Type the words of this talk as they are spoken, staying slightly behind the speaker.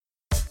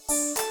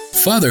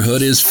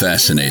Fatherhood is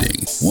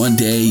fascinating. One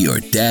day you're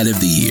Dad of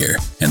the Year,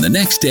 and the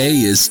next day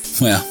is,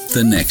 well,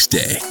 the next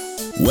day.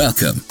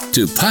 Welcome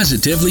to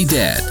Positively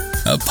Dad,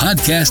 a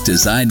podcast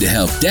designed to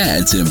help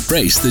dads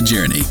embrace the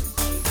journey.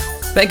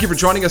 Thank you for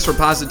joining us for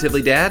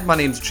Positively Dad. My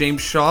name's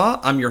James Shaw.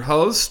 I'm your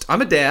host.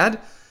 I'm a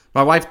dad.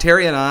 My wife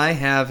Terry and I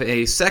have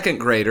a second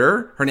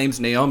grader. Her name's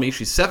Naomi.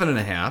 She's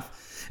 7.5.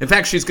 In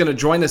fact, she's going to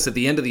join us at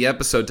the end of the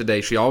episode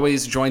today. She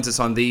always joins us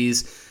on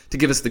these to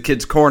give us the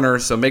kids' corner,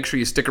 so make sure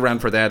you stick around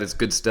for that. It's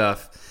good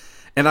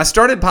stuff. And I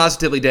started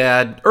Positively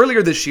Dad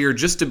earlier this year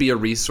just to be a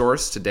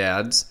resource to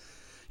dads,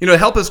 to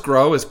help us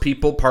grow as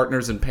people,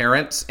 partners, and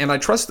parents. And I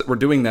trust that we're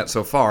doing that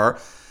so far.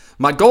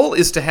 My goal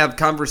is to have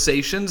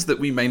conversations that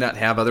we may not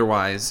have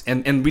otherwise.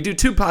 And we do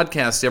 2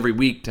 podcasts every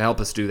week to help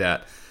us do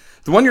that.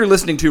 The one you're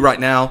listening to right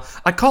now,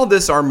 I call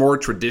this our more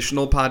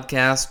traditional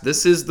podcast.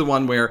 This is the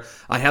one where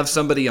I have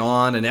somebody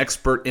on, an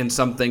expert in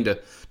something,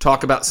 to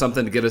talk about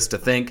something to get us to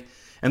think.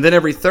 And then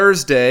every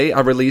Thursday, I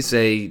release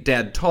a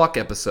Dad Talk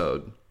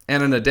episode.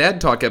 And in a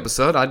Dad Talk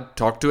episode, I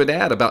talk to a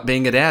dad about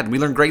being a dad. We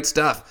learn great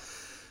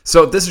stuff.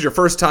 So if this is your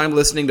first time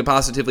listening to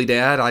Positively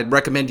Dad, I'd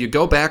recommend you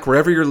go back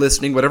wherever you're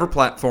listening, whatever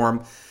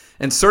platform,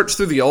 and search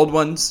through the old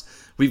ones.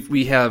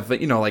 We have,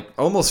 like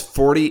almost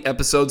 40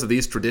 episodes of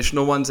these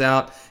traditional ones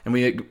out, and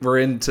we're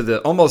into the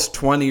almost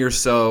 20 or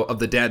so of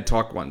the Dad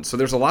Talk ones. So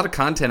there's a lot of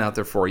content out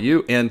there for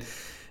you, and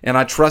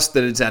I trust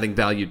that it's adding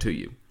value to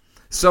you.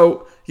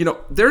 So,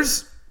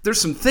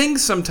 there's some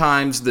things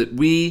sometimes that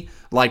we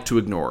like to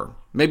ignore.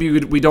 Maybe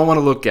we don't want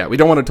to look at, we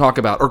don't want to talk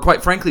about, or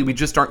quite frankly, we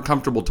just aren't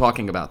comfortable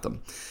talking about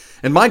them.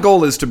 And my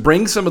goal is to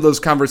bring some of those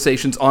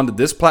conversations onto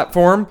this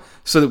platform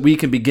so that we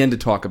can begin to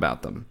talk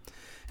about them.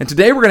 And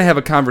today we're going to have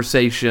a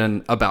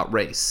conversation about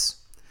race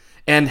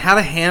and how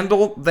to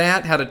handle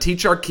that, how to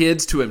teach our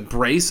kids to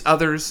embrace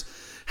others,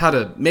 how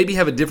to maybe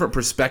have a different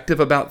perspective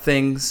about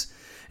things.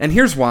 And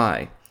here's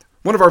why.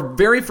 One of our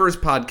very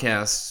first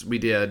podcasts we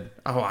did,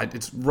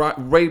 it's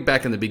way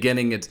back in the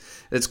beginning.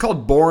 It's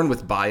called Born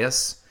with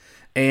Bias.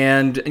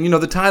 And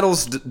the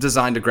title's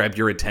designed to grab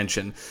your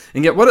attention.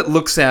 And yet what it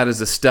looks at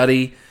is a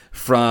study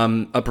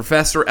from a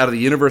professor out of the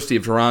University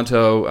of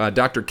Toronto,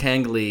 Dr.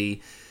 Kang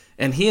Lee.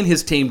 And he and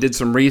his team did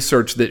some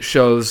research that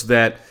shows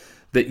that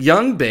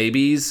young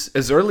babies,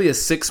 as early as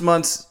 6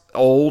 months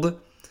old,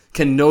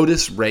 can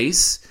notice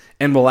race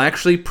and will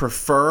actually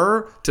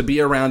prefer to be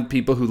around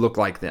people who look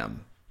like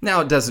them. Now,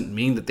 it doesn't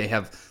mean that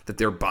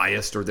they're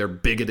biased or they're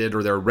bigoted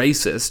or they're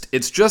racist.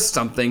 It's just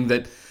something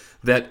that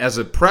as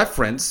a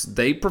preference,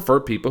 they prefer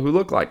people who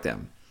look like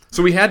them.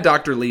 So we had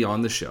Dr. Lee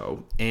on the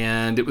show,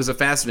 and it was a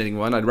fascinating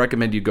one. I'd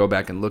recommend you go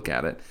back and look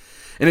at it.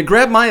 And it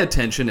grabbed my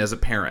attention as a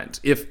parent.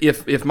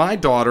 If my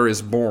daughter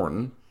is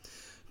born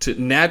to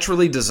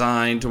naturally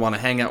designed to want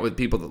to hang out with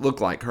people that look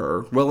like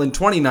her, well, in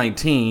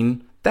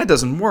 2019, that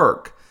doesn't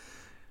work.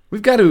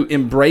 We've got to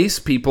embrace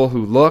people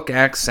who look,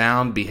 act,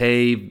 sound,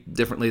 behave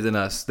differently than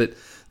us, that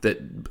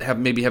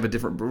maybe have a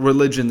different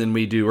religion than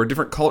we do, or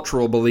different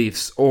cultural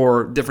beliefs,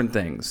 or different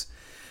things.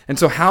 And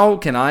so how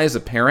can I, as a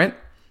parent,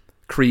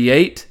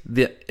 create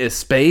the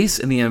space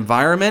and the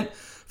environment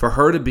for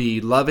her to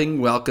be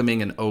loving,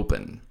 welcoming, and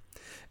open?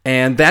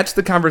 And that's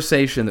the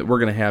conversation that we're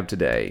going to have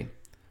today.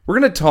 We're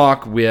going to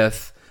talk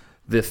with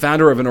the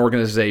founder of an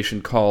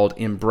organization called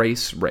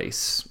Embrace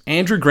Race.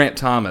 Andrew Grant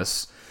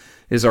Thomas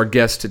is our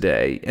guest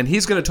today, and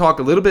he's going to talk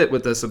a little bit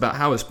with us about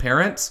how, as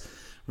parents,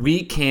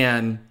 we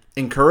can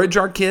encourage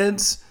our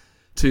kids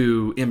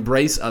to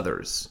embrace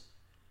others.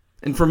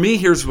 And for me,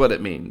 here's what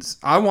it means.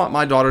 I want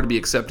my daughter to be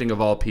accepting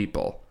of all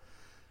people.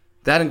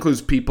 That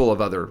includes people of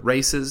other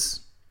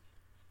races,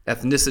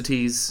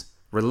 ethnicities,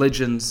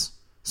 religions,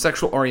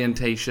 sexual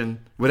orientation,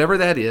 whatever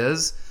that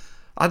is.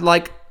 I'd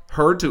like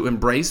her to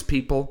embrace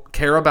people,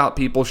 care about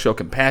people, show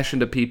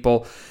compassion to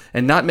people,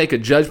 and not make a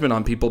judgment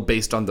on people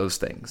based on those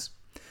things.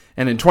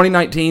 And in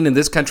 2019, in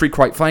this country,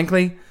 quite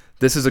frankly,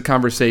 this is a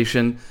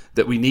conversation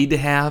that we need to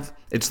have.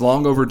 It's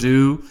long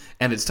overdue,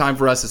 and it's time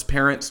for us as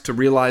parents to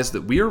realize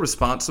that we are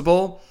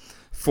responsible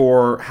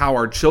for how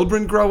our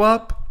children grow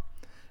up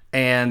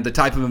and the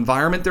type of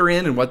environment they're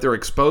in and what they're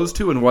exposed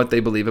to and what they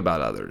believe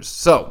about others.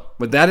 So,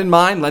 with that in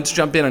mind, let's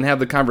jump in and have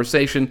the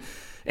conversation.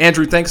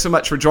 Andrew, thanks so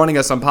much for joining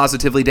us on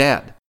Positively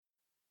Dad.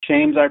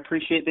 James, I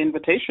appreciate the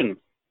invitation.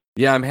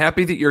 Yeah, I'm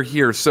happy that you're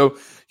here. So,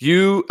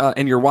 you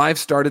and your wife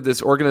started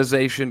this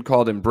organization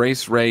called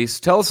Embrace Race.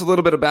 Tell us a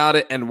little bit about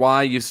it and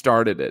why you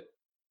started it.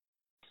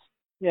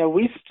 Yeah,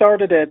 we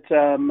started it,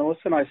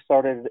 Melissa and I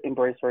started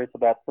Embrace Race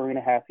about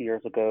 3.5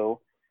 years ago.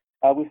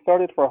 We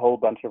started for a whole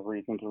bunch of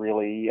reasons,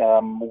 really.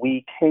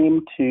 We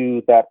came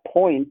to that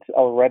point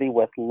already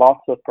with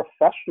lots of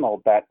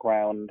professional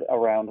background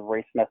around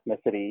race and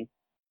ethnicity,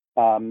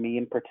 me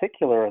in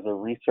particular as a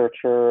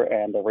researcher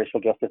and a racial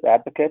justice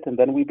advocate, and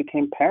then we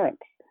became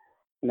parents.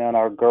 And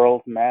our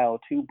girls now,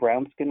 2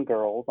 brown-skinned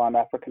girls. I'm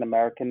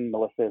African-American,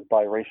 Melissa is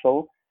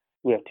biracial.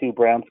 We have 2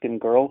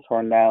 brown-skinned girls who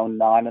are now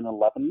 9 and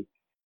 11.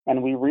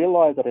 And we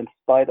realized that in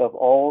spite of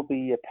all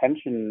the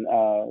attention,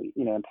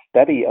 and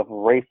study of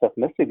race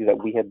ethnicity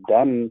that we had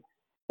done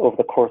over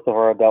the course of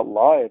our adult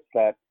lives,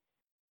 that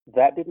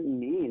that didn't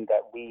mean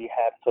that we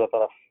had sort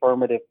of an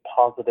affirmative,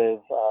 positive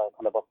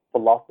kind of a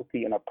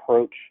philosophy and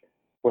approach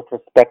with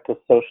respect to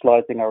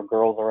socializing our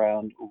girls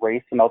around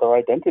race and other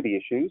identity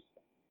issues.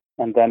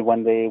 And then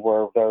when they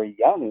were very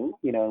young,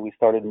 we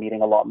started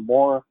meeting a lot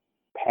more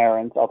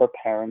parents, other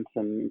parents,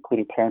 and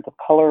including parents of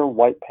color,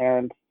 white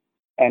parents,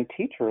 and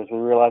teachers. We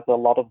realized that a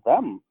lot of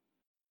them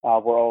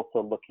were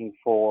also looking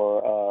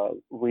for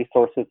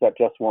resources that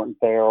just weren't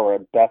there or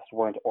at best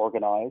weren't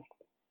organized.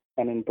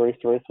 And Embrace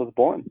Race was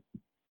born.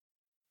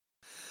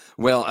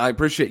 Well, I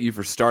appreciate you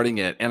for starting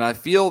it. And I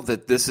feel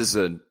that this is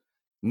a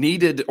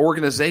needed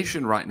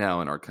organization right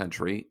now in our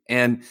country.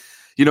 And,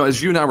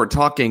 as you and I were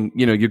talking,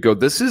 you go,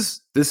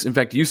 this, in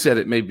fact, you said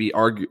it may be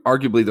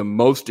arguably the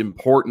most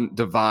important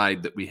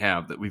divide that we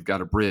have, that we've got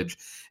to bridge.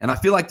 And I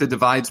feel like the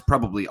divide's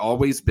probably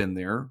always been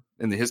there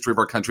in the history of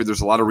our country.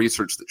 There's a lot of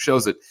research that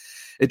shows it.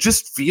 It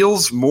just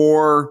feels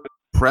more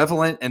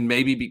prevalent, and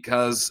maybe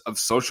because of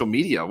social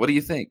media. What do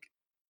you think?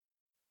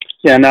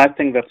 Yeah, and I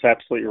think that's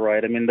absolutely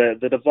right. I mean,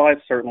 the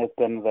divide certainly has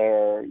been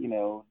there.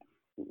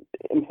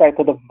 In fact,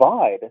 the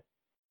divide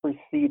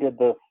preceded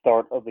the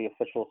start of the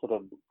official sort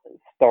of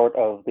start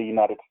of the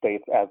United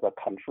States as a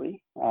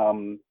country.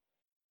 The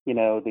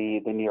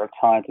New York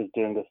Times is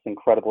doing this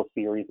incredible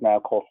series now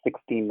called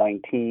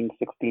 1619.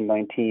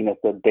 1619 is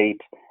the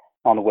date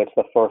on which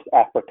the first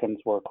Africans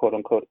were, quote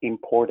unquote,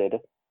 imported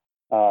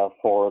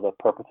for the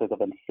purposes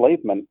of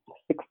enslavement.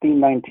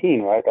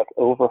 1619, right? That's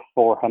over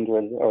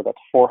 400, or that's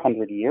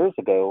 400 years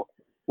ago,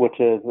 which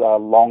is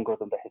longer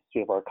than the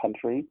history of our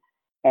country.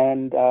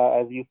 And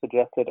as you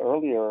suggested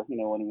earlier,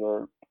 when you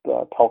were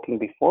talking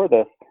before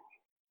this,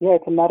 yeah,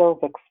 it's a matter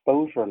of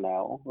exposure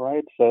now,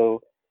 right?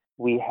 So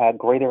we had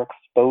greater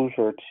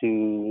exposure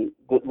to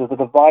the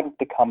divide has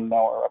become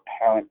more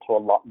apparent to a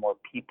lot more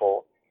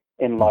people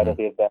in light of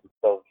the events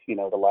of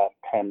the last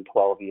 10,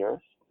 12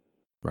 years.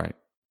 Right.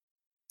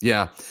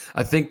 Yeah,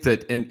 I think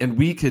that, and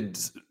we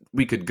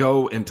could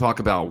go and talk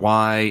about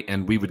why,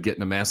 and we would get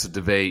in a massive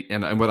debate.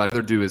 And what I'd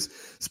rather do is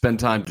spend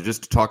time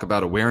to talk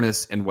about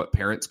awareness and what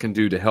parents can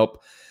do to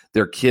help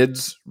their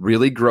kids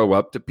really grow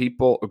up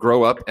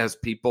as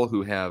people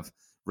who have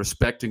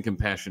respect and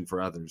compassion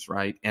for others,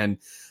 right? And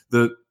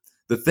the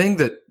thing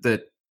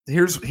that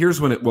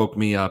here's when it woke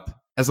me up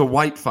as a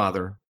white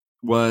father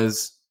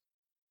was,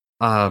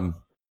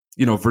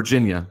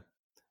 Virginia.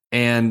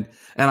 And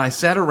I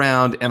sat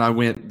around and I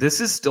went, this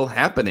is still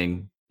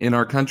happening in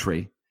our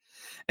country.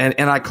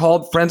 And I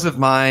called friends of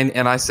mine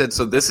and I said,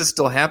 so this is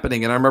still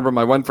happening. And I remember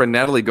my one friend,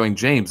 Natalie, going,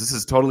 James, this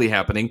is totally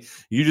happening.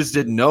 You just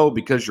didn't know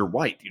because you're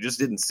white. You just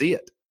didn't see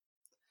it.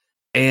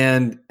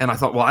 And I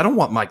thought, well, I don't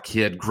want my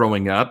kid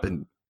growing up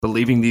and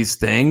believing these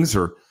things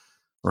or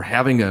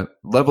having a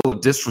level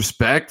of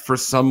disrespect for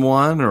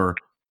someone or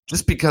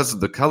just because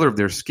of the color of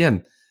their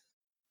skin.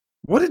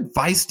 What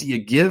advice do you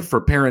give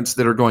for parents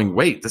that are going,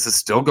 wait, this is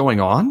still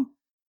going on?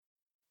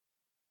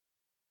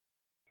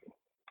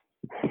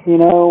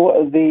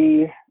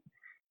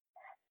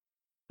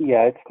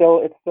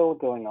 It's still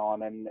going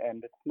on, and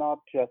it's not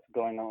just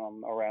going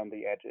on around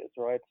the edges,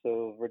 right?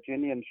 So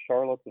Virginia and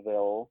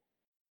Charlottesville,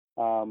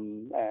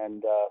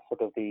 and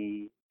sort of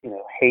the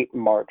hate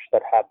march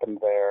that happened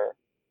there.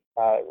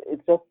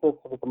 It's just the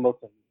sort of the most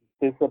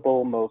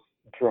visible, most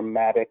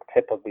dramatic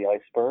tip of the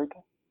iceberg,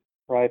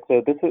 right?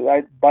 So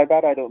by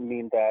that I don't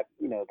mean that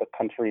the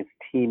country is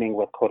teeming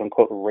with quote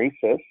unquote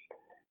racists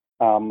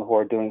who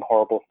are doing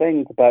horrible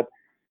things, but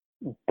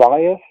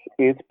bias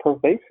is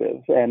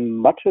pervasive, and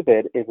much of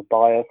it is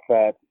bias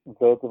that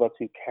those of us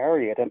who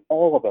carry it, and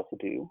all of us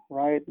do,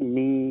 right?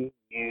 Me,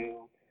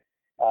 you,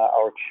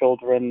 our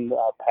children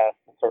past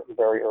a certain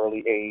very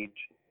early age,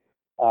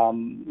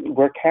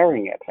 we're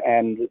carrying it.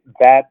 And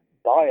that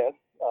bias,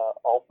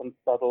 often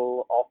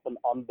subtle, often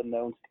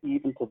unbeknownst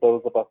even to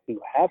those of us who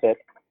have it,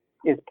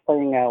 is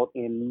playing out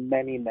in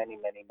many, many,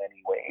 many,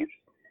 many ways.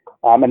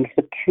 And it's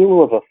a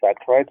cumulative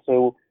effect, right?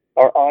 So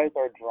our eyes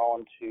are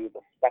drawn to the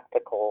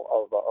spectacle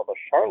of a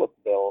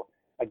Charlottesville,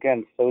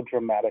 again, so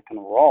dramatic and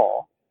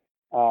raw.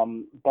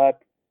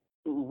 But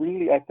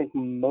really, I think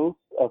most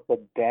of the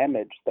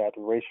damage that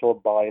racial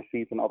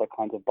biases and other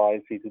kinds of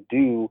biases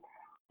do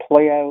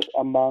play out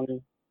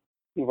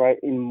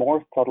in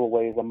more subtle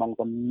ways among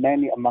the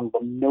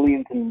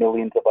millions and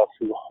millions of us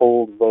who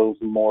hold those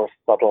more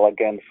subtle,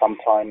 again,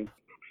 sometimes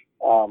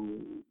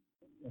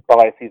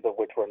biases of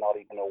which we're not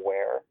even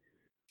aware.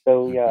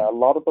 So yeah, a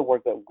lot of the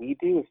work that we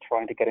do is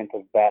trying to get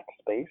into that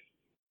space.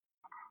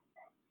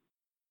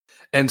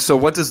 And so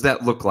what does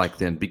that look like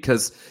then?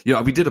 Because,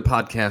 we did a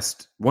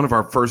podcast. One of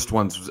our first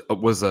ones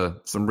was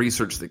some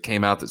research that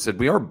came out that said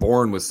we are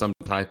born with some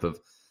type of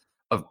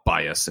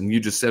bias. And you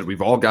just said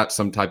we've all got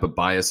some type of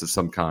bias of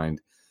some kind.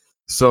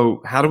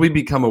 So how do we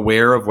become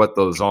aware of what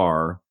those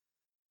are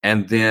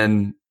and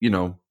then,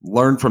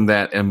 learn from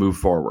that and move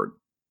forward?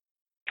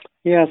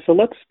 Yeah, so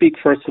let's speak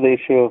first to the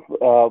issue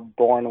of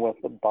born with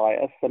a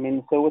bias. I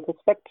mean, so with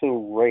respect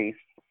to race,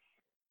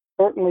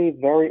 certainly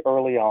very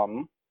early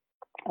on,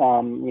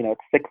 at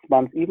 6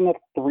 months, even at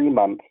 3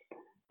 months,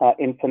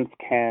 infants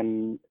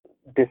can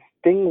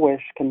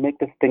can make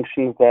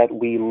distinctions that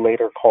we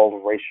later call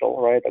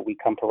racial, right? That we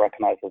come to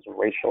recognize as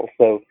racial.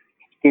 So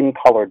skin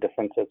color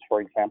differences,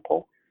 for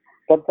example.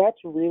 But that's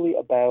really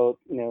about,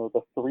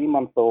 the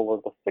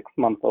 3-month-old or the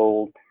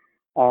 6-month-old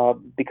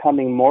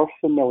becoming more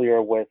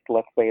familiar with,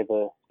 let's say,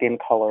 the skin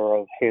color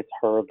of his,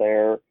 her,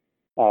 their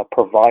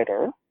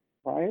provider,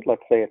 right?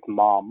 Let's say it's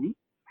mom,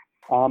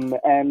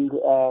 and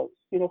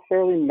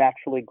fairly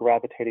naturally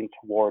gravitating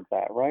toward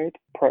that, right?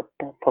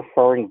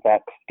 Preferring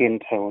that skin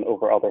tone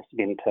over other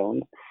skin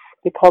tones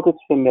because it's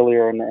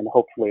familiar and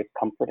hopefully it's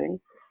comforting.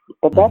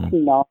 But that's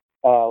not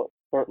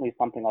certainly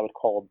something I would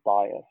call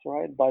bias,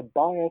 right? By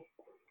bias,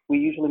 we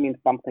usually mean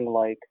something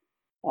like,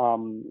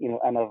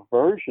 an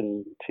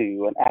aversion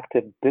to, an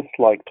active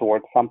dislike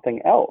towards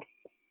something else.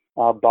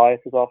 Bias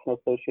is often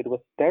associated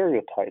with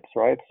stereotypes,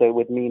 right? So it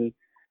would mean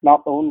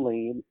not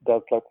only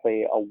does, let's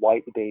say, a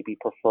white baby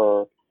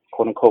prefer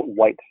quote unquote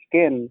white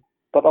skin,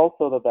 but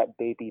also that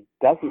baby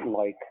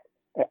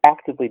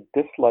actively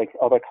dislikes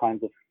other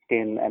kinds of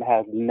skin and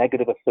has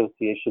negative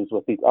associations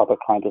with these other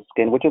kinds of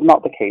skin, which is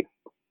not the case,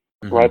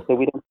 right? So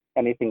we don't see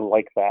anything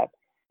like that.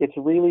 It's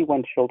really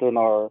when children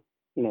are,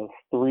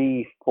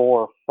 3,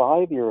 4,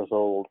 5 years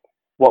old,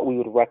 what we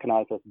would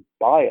recognize as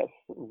bias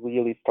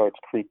really starts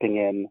creeping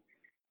in,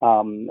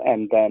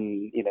 and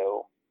then,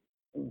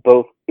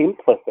 both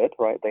implicit,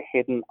 right, the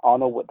hidden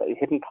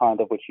kind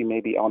of which you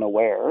may be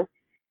unaware,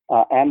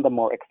 and the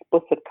more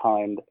explicit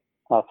kind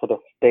sort of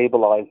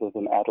stabilizes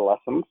in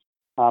adolescence.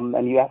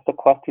 And you asked a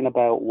question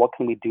about what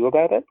can we do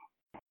about it?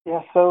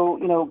 Yeah, so,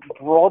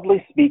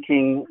 broadly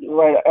speaking,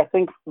 right, I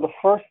think the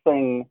first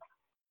thing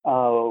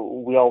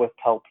we always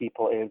tell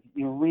people is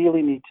you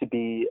really need to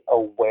be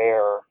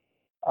aware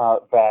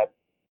that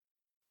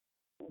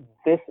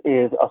this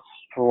is a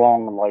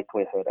strong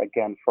likelihood,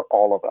 again, for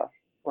all of us,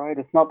 right?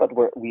 It's not that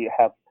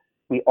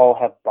we all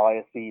have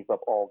biases of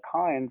all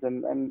kinds,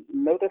 and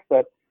notice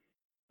that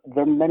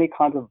there are many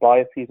kinds of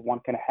biases one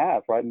can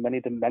have, right? Many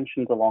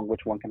dimensions along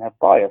which one can have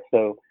bias.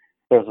 So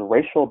there's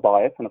racial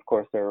bias, and of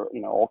course there are,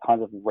 all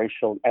kinds of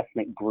racial and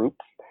ethnic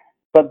groups,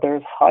 but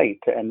there's height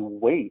and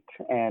weight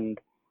and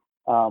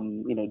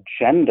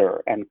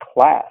gender and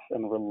class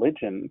and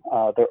religion.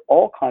 There are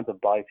all kinds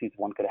of biases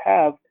one could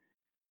have.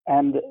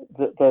 And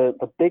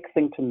the big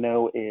thing to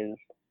know is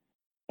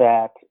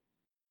that,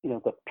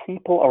 the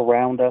people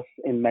around us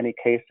in many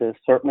cases,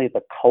 certainly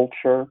the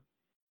culture,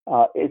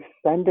 is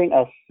sending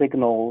us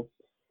signals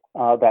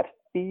that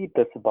feed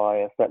this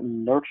bias, that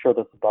nurture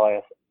this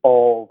bias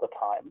all the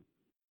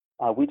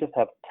time. We just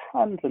have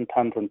tons and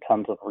tons and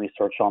tons of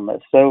research on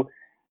this. So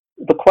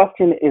the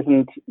question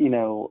isn't,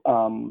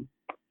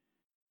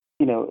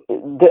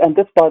 and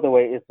this, by the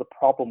way, is the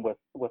problem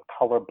with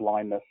color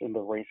blindness in the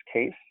race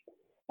case.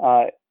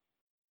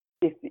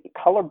 If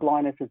color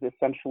blindness is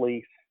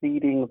essentially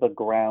ceding the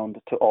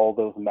ground to all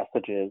those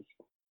messages,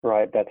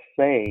 right, that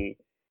say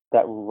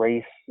that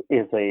race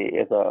is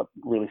a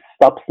really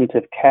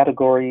substantive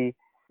category,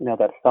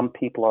 that some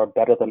people are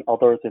better than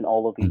others in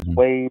all of these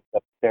ways,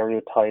 that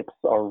stereotypes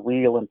are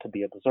real and to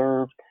be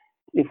observed.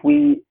 If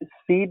we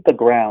cede the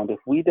ground, if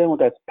we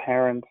don't, as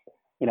parents,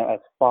 as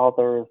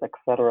fathers,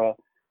 etc.,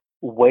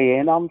 weigh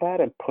in on that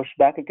and push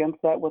back against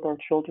that with our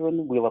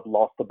children, we'll have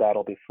lost the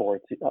battle before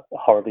it's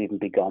hardly even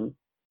begun.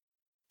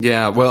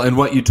 Yeah, well, and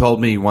what you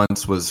told me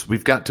once was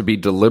we've got to be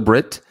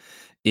deliberate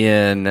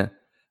in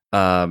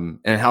and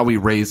how we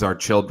raise our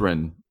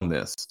children on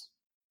this.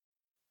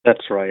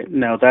 That's right.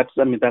 No, that's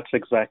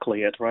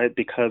exactly it, right?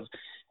 Because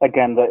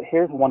again,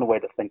 here's one way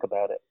to think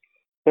about it.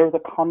 There's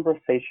a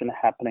conversation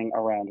happening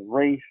around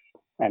race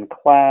and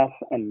class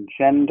and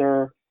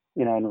gender,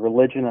 and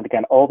religion, and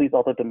again, all these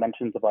other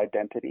dimensions of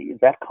identity.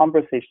 That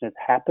conversation is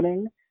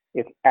happening,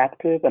 it's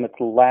active, and it's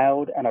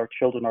loud, and our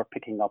children are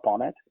picking up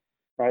on it,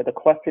 right? The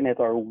question is,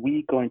 are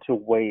we going to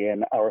weigh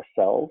in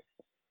ourselves,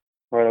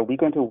 right? Are we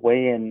going to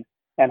weigh in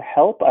and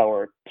help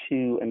our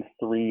 2 and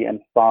 3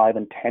 and 5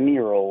 and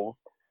 10-year-olds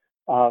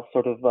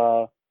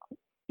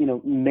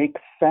make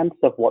sense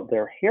of what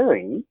they're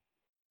hearing,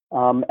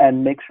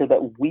 and make sure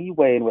that we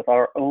weigh in with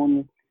our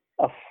own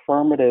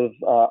affirmative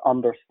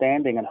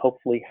understanding and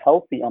hopefully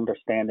healthy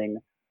understanding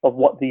of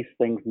what these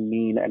things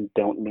mean and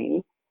don't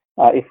mean.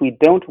 If we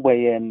don't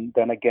weigh in,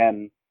 then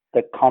again,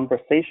 the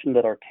conversation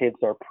that our kids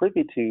are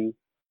privy to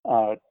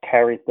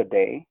carries the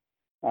day,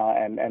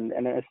 and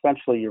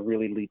essentially you're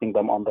really leaving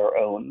them on their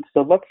own.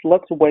 So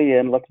let's weigh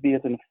in. Let's be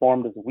as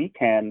informed as we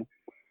can,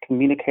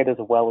 communicate as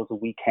well as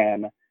we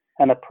can,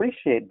 and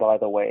appreciate, by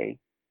the way,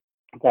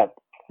 that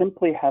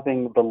simply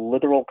having the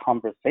literal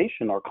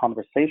conversation or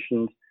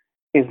conversations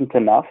isn't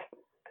enough.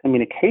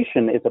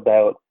 Communication is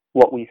about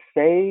what we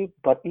say,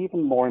 but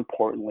even more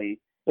importantly,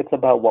 it's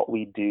about what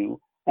we do,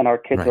 and our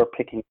kids are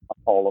picking up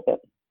all of it.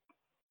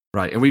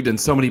 Right, and we've done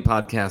so many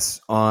podcasts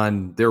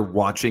on they're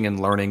watching and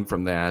learning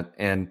from that,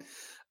 and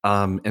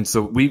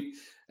so we,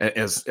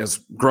 as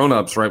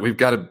grown-ups, right, we've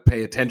got to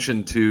pay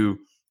attention to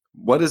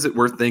what is it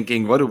we're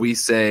thinking, what do we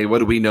say, what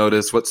do we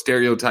notice, what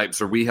stereotypes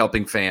are we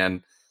helping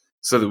fan,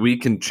 so that we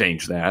can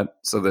change that,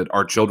 so that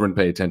our children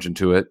pay attention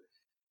to it.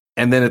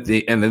 and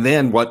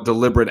then what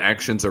deliberate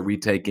actions are we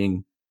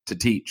taking to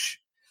teach?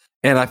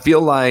 And I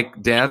feel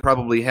like dads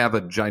probably have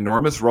a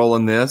ginormous role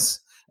in this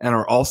and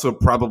are also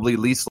probably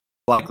least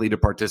likely to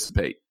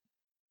participate.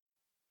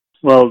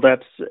 Well,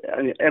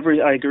 I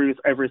agree with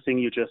everything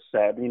you just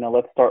said.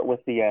 Let's start with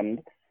the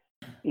end.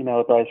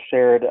 As I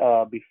shared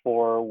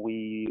before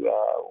we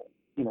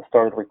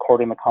started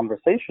recording the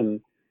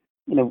conversation,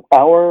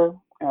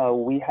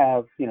 we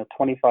have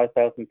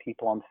 25,000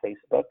 people on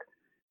Facebook.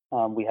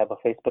 We have a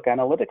Facebook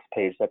analytics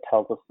page that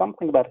tells us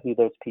something about who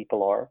those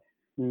people are.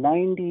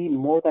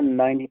 More than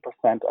 90%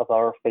 of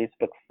our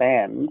Facebook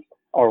fans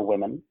are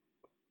women,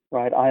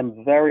 right? I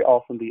am very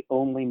often the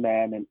only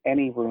man in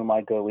any room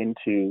I go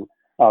into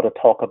to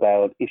talk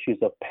about issues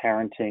of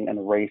parenting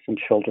and race and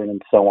children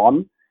and so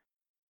on.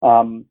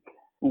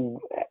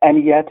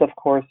 And yet, of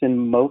course, in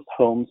most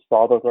homes,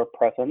 fathers are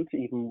present,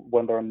 even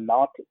when they're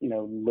not,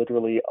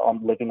 literally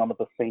living under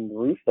the same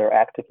roof. They're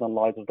active in the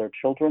lives of their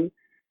children.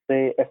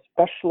 They,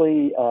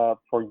 especially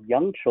for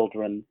young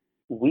children,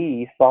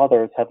 we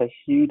fathers have a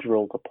huge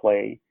role to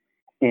play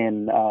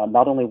in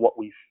not only what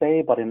we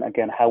say, but in,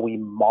 again, how we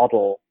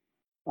model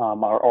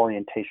our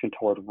orientation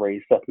toward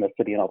race,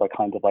 ethnicity, and other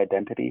kinds of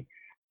identity.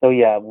 So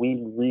yeah,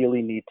 we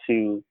really need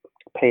to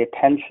pay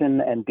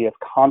attention and be as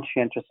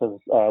conscientious as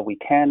we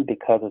can,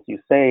 because, as you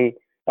say,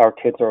 our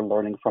kids are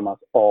learning from us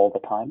all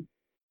the time.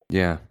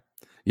 Yeah.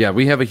 Yeah,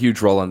 we have a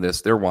huge role in this.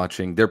 They're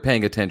watching, they're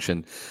paying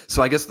attention.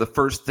 So I guess the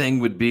first thing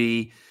would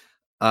be,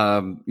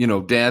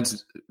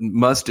 dads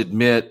must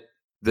admit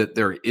that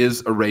there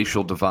is a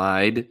racial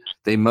divide.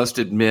 They must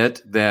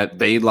admit that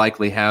they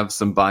likely have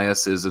some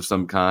biases of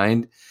some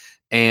kind,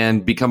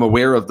 and become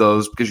aware of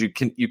those, because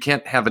you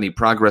can't have any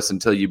progress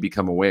until you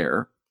become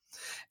aware.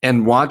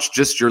 And watch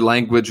just your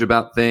language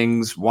about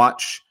things.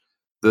 Watch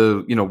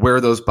where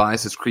those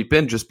biases creep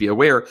in. Just be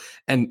aware,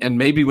 and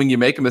maybe when you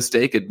make a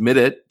mistake, admit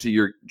it to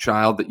your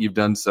child that you've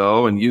done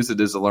so, and use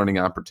it as a learning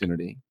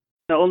opportunity.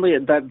 Not only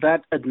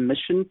that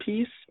admission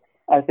piece,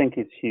 I think,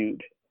 is huge,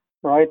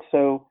 right?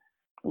 So,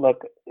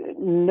 look,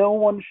 no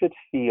one should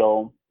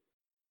feel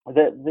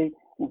that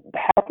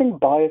having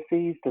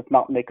biases does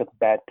not make us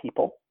bad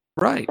people.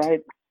 Right.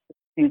 Right?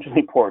 Hugely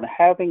important.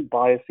 Having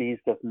biases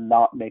does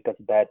not make us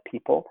bad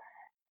people.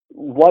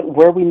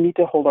 Where we need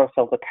to hold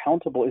ourselves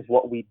accountable is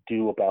what we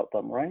do about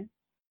them, right?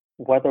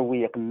 Whether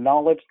we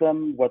acknowledge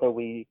them, whether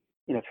we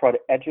try to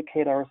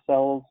educate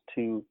ourselves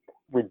to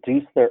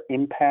reduce their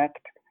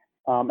impact,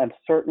 and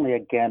certainly,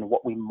 again,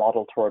 what we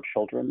model to our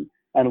children.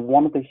 And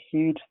one of the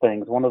huge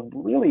things,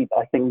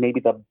 I think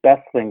maybe the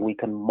best thing we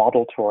can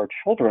model to our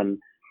children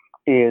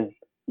is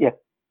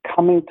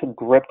coming to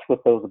grips with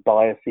those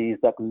biases,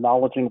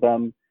 acknowledging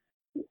when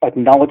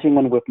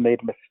we've made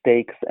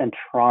mistakes, and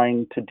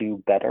trying to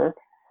do better.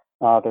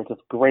 There's this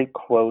great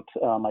quote,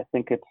 I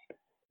think it's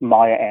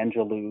Maya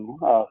Angelou,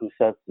 who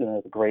says,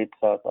 the great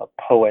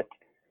poet,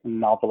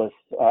 novelist,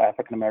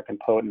 African-American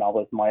poet and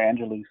novelist Maya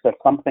Angelou, said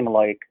something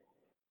like,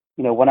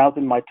 when I was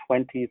in my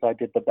 20s, I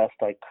did the best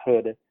I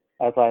could.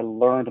 As I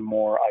learned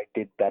more, I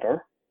did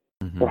better.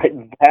 Mm-hmm. Right?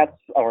 That's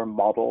our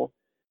model.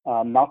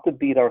 Not to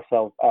beat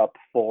ourselves up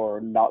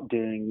for not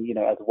doing,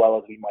 as well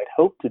as we might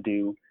hope to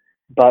do,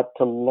 but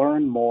to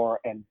learn more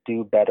and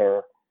do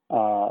better,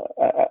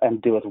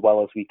 and do as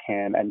well as we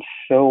can, and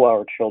show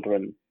our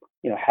children,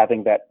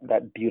 having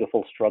that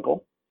beautiful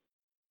struggle.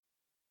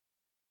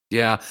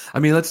 Yeah, I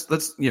mean,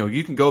 let's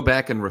you can go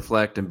back and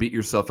reflect and beat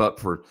yourself up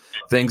for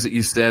things that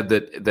you said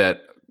that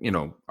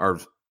are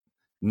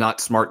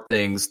not smart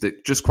things,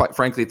 that just, quite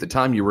frankly, at the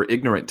time you were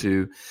ignorant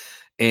to.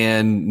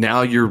 And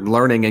now you're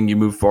learning and you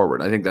move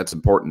forward. I think that's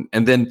important.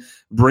 And then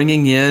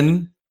bringing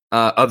in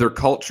other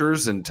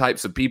cultures and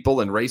types of people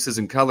and races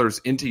and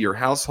colors into your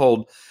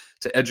household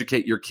to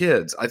educate your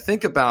kids. I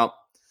think about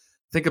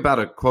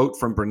a quote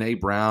from Brene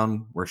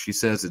Brown where she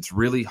says it's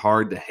really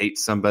hard to hate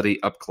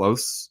somebody up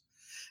close.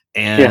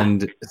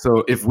 And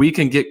so if we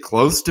can get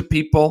close to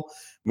people,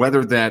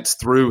 whether that's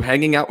through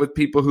hanging out with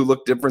people who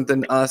look different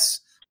than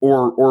us,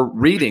 or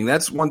reading,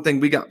 that's one thing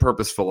we got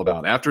purposeful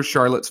about. After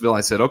Charlottesville, I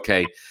said,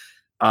 okay,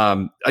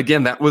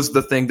 again, that was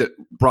the thing that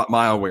brought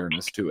my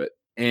awareness to it.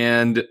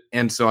 And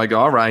so I go,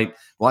 all right,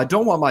 well, I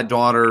don't want my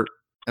daughter,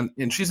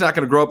 and she's not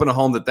going to grow up in a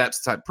home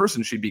that's the type of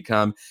person she'd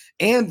become.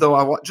 And though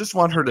I just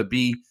want her to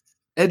be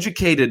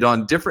educated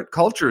on different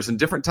cultures and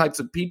different types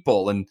of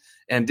people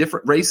and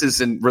different races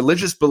and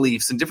religious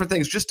beliefs and different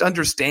things, just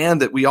understand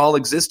that we all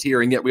exist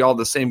here and yet we all have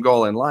the same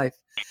goal in life.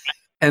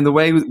 And the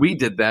way we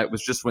did that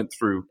was just went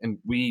through and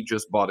we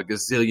just bought a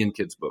gazillion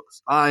kids'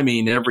 books. I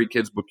mean, every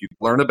kid's book you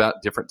learn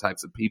about different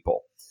types of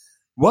people.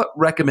 What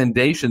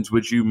recommendations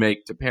would you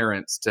make to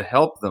parents to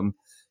help them?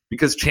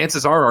 Because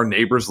chances are our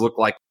neighbors look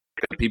like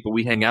the people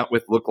we hang out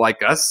with look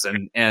like us.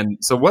 And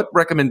so what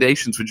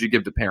recommendations would you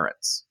give to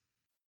parents?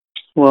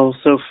 Well,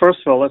 so first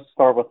of all, let's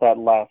start with that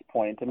last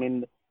point. I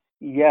mean,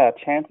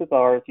 chances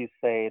are, as you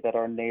say, that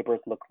our neighbors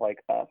look like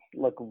us.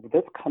 Look,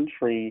 this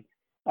country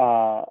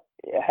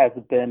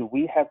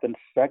we have been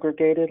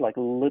segregated, like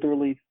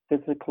literally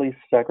physically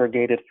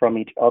segregated from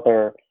each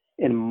other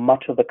in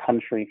much of the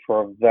country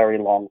for a very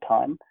long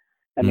time.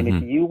 I mean, if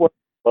Mm-hmm. you were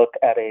to look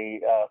at a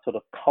sort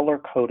of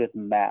color-coded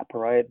map,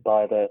 right,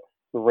 by the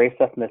race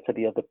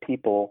ethnicity of the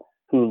people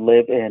who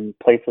live in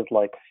places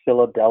like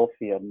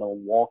Philadelphia,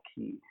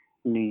 Milwaukee,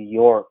 New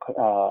York,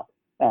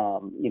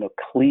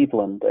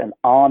 Cleveland, and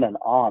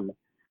on,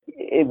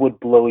 it would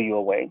blow you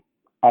away.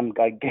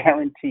 I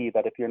guarantee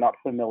that if you're not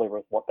familiar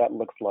with what that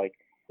looks like,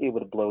 it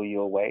would blow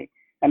you away.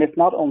 And it's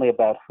not only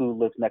about who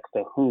lives next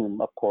to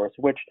whom, of course,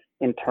 which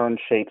in turn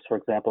shapes, for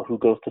example, who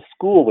goes to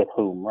school with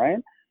whom, right?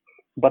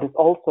 But it's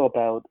also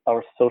about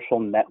our social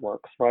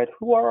networks, right?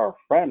 Who are our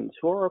friends?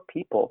 Who are our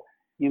people?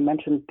 You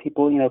mentioned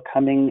people,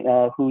 coming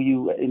who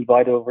you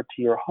invite over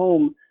to your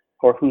home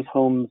or whose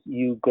homes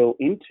you go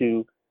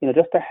into,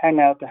 just to hang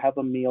out, to have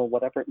a meal,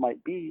 whatever it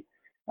might be.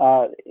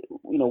 Uh,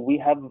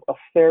 we have a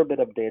fair bit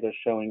of data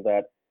showing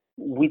that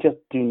we just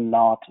do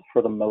not,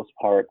 for the most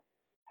part,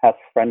 have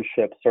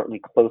friendships,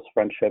 certainly close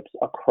friendships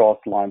across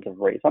lines of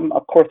race.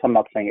 Of course, I'm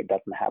not saying it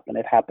doesn't happen.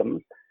 It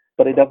happens,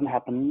 but it doesn't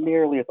happen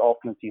nearly as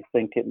often as you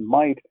think it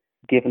might,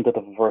 given the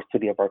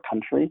diversity of our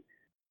country.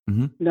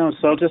 Mm-hmm. No,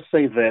 so I'll just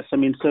say this. I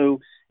mean, so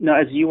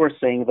as you were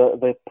saying,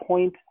 the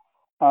point,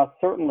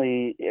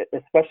 certainly,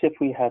 especially if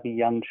we have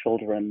young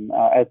children,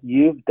 as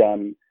you've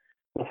done,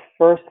 the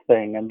first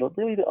thing, and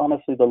really,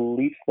 honestly, the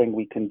least thing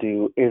we can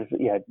do is,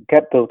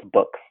 get those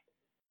books,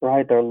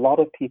 right? There are a lot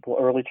of people,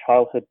 early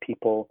childhood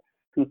people,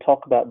 who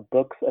talk about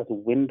books as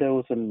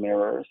windows and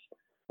mirrors,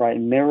 right?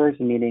 Mirrors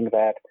meaning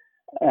that,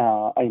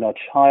 a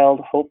child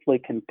hopefully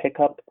can pick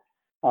up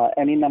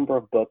any number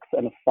of books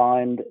and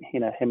find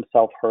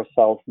himself,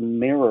 herself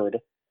mirrored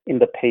in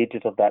the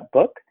pages of that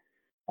book.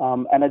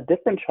 And a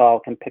different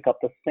child can pick up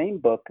the same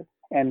book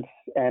and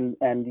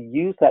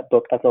use that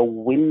book as a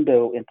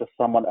window into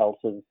someone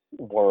else's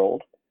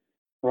world,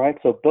 right?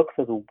 So books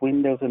as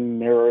windows and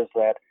mirrors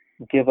that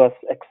give us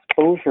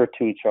exposure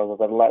to each other,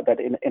 that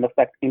in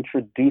effect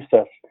introduce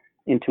us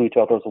into each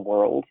other's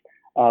worlds.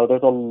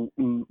 There's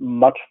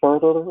much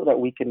further that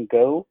we can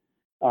go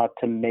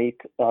to make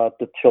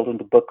the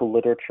children's book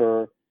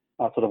literature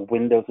sort of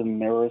windows and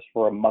mirrors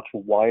for a much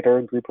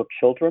wider group of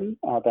children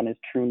than is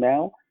true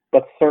now.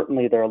 But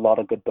certainly there are a lot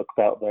of good books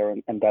out there,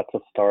 and that's a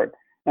start.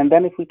 And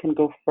then if we can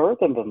go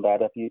further than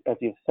that, as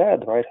you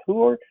said, right,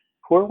 who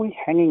are we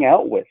hanging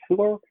out with?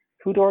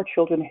 Who do our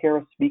children hear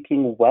us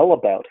speaking well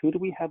about? Who do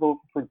we have over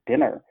for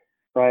dinner,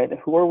 right?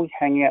 Who are we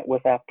hanging out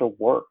with after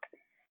work?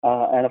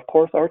 And of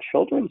course, our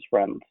children's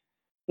friends.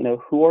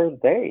 Who are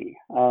they?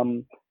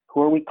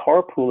 Who are we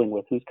carpooling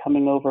with? Who's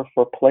coming over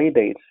for play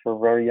dates for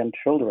very young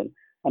children?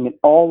 I mean,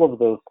 all of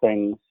those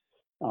things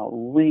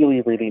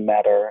really, really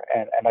matter,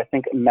 and I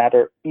think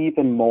matter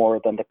even more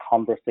than the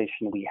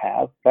conversation we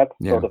have. That's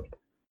sort of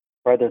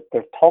right.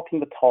 There's talking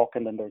the talk,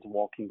 and then there's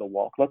walking the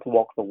walk. Let's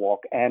walk the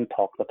walk and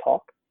talk the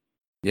talk.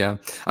 Yeah.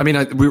 I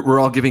mean, we're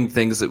all giving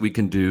things that we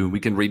can do. We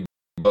can read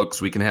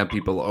books. We can have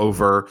people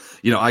over.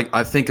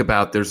 I think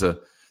about there's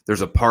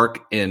a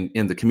park in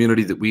the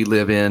community that we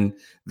live in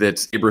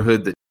that's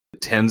neighborhood that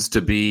tends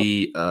to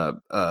be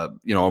a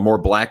more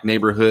Black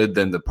neighborhood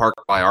than the park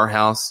by our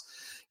house.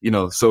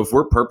 So if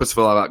we're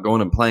purposeful about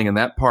going and playing in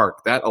that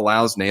park, that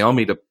allows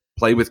Naomi to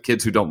play with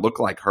kids who don't look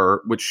like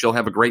her, which she'll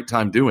have a great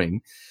time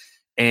doing.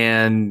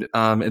 And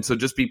so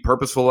just be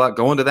purposeful about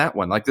going to that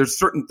one. Like there's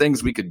certain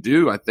things we could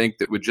do, I think,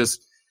 that would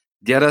just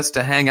get us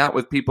to hang out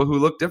with people who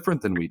look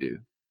different than we do.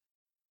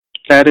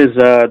 That's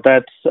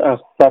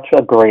such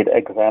a great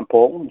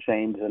example,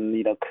 James,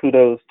 and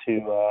kudos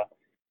to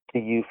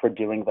you for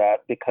doing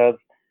that, because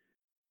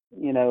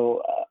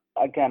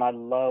again, I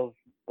love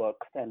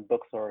books, and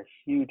books are a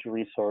huge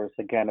resource,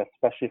 again,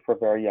 especially for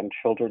very young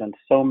children, and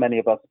so many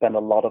of us spend a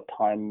lot of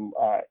time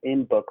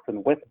in books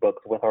and with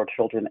books with our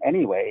children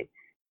anyway,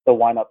 so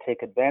why not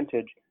take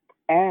advantage?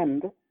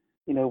 And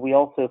we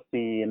also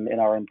see in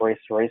our Embrace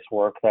Race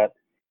work that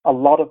a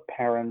lot of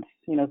parents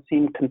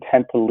seem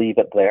content to leave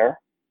it there,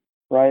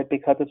 right?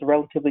 Because it's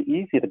relatively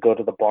easy to go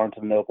to the Barnes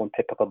and Noble and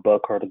pick up a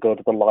book, or to go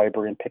to the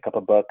library and pick up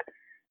a book.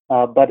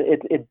 But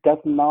it does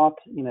not,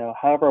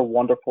 however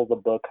wonderful the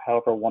book,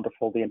 however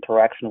wonderful the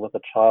interaction with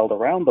a child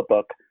around the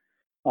book,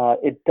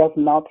 it does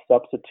not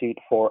substitute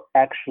for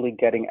actually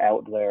getting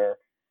out there,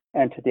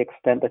 and to the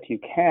extent that you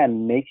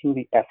can, making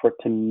the effort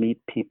to meet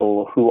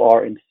people who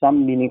are in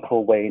some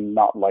meaningful way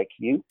not like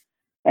you,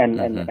 and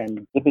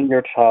giving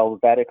your child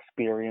that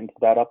experience,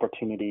 that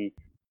opportunity,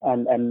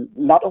 and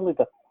not only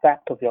the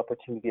fact of the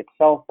opportunity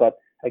itself, but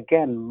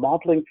again,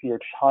 modeling for your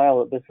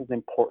child that this is an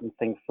important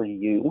thing for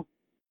you.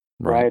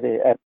 Right.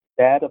 As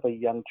dad of a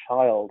young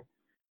child,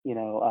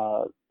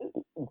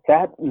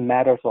 that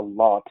matters a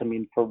lot. I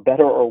mean, for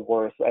better or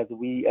worse, as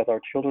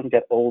our children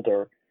get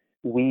older,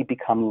 we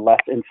become less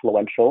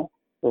influential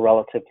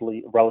relative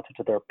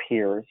to their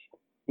peers,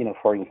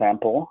 for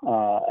example,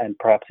 and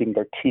perhaps even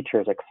their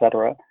teachers,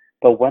 etc.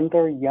 But when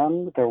they're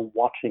young, they're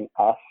watching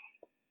us,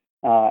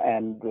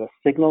 and the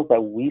signals that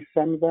we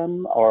send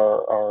them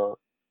are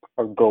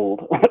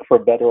gold, for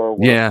better or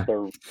worse.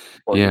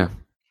 Yeah.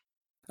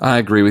 I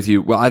agree with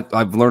you. Well,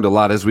 I've learned a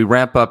lot. As we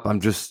wrap up,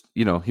 I'm just,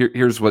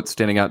 here's what's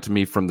standing out to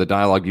me from the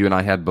dialogue you and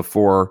I had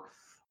before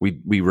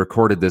we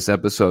recorded this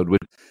episode,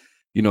 with,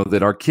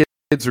 that our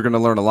kids are going to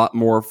learn a lot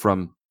more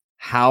from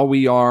how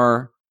we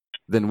are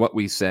than what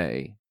we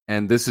say.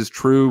 And this is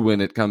true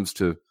when it comes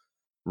to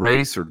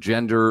race or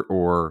gender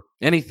or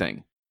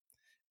anything.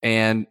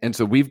 And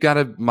so we've got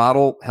to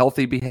model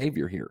healthy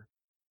behavior here.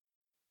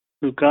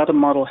 We've got to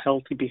model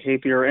healthy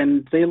behavior,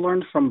 and they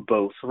learn from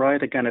both,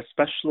 right? Again,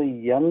 especially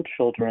young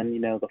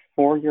children, the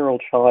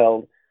 4-year-old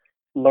child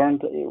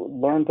learned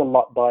a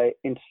lot by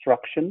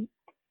instruction,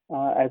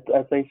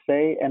 as they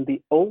say, and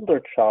the older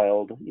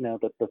child,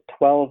 the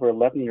 12 or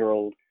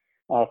 11-year-old,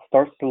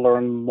 starts to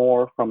learn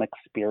more from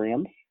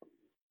experience.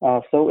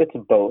 So it's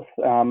both.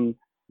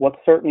 What's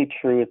certainly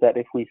true is that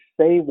if we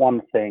say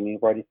one thing,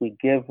 right, if we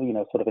give,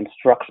 sort of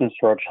instructions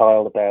to our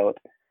child about,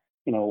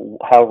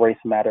 how race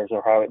matters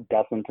or how it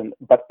doesn't,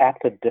 but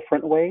act a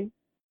different way,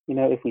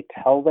 if we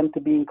tell them to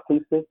be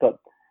inclusive, but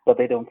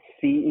they don't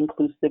see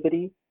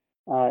inclusivity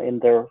in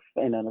their,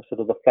 sort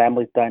of the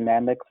family's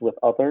dynamics with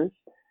others,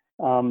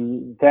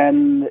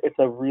 then it's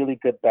a really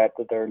good bet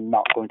that they're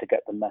not going to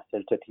get the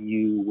message that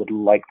you would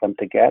like them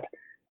to get.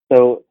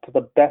 So to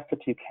the best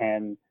that you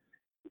can,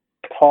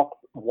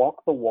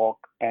 walk the walk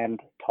and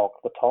talk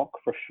the talk,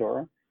 for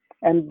sure.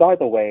 And by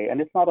the way,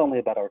 and it's not only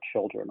about our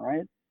children,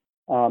 right?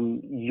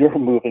 You're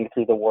moving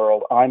through the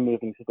world. I'm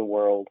moving through the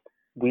world.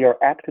 We are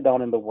acted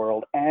on in the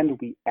world, and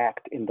we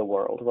act in the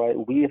world, right?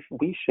 We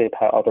shape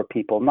how other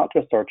people, not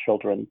just our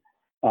children,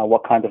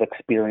 what kind of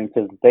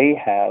experiences they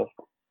have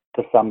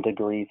to some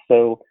degree.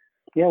 So,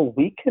 yeah,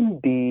 we can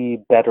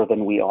be better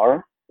than we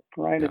are,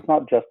 right? Yeah. It's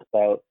not just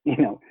about,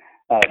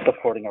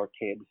 supporting our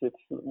kids. It's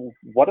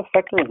what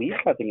effect are we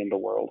having in the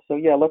world? So,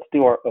 yeah, let's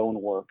do our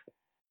own work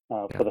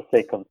for the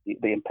sake of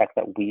the impact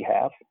that we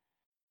have.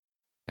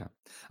 Yeah.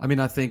 I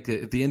mean, I think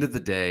at the end of the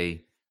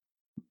day,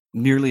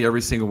 nearly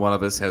every single one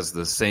of us has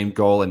the same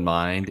goal in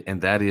mind, and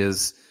that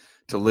is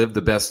to live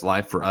the best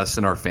life for us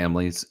and our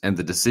families, and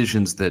the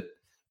decisions that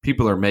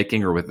people are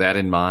making are with that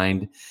in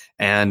mind.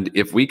 And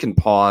if we can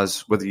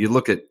pause, whether you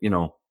look at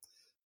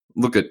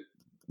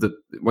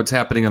what's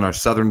happening on our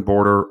southern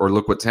border, or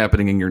look what's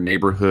happening in your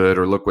neighborhood,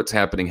 or look what's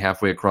happening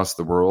halfway across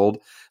the world,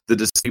 the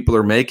decisions people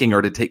are making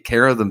are to take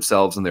care of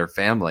themselves and their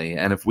family.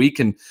 And if we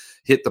can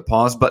hit the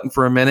pause button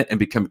for a minute and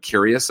become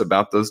curious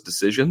about those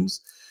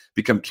decisions,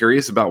 become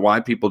curious about why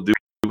people do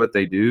what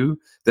they do,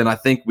 then I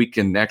think we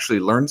can actually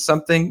learn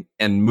something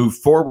and move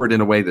forward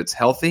in a way that's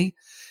healthy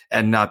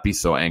and not be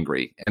so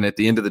angry. And at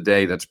the end of the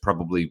day, that's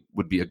probably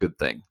would be a good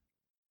thing.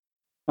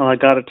 Well, I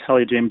got to tell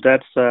you, James,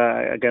 that's,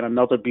 again,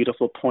 another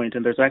beautiful point.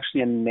 And there's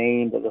actually a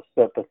name that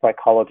the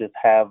psychologists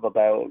have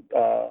about,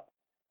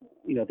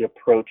 the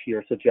approach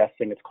you're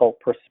suggesting. It's called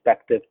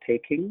perspective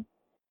taking,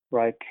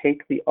 right?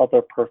 Take the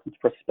other person's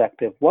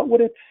perspective. What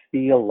would it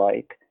feel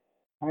like?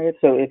 Right?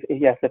 So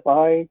if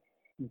I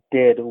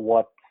did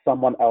what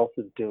someone else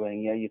is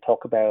doing, you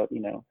talk about,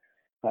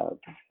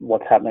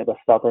 what's happening at the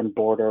southern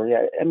border.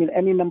 Yeah, I mean,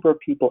 any number of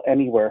people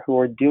anywhere who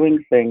are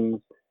doing things,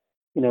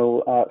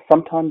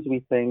 sometimes we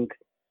think,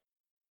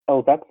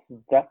 oh, that's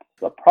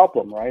a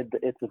problem, right?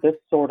 It's this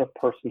sort of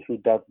person who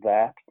does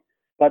that.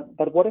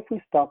 But what if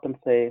we stop and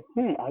say,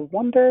 I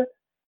wonder,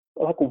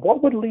 like,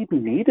 what would lead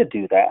me to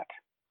do that?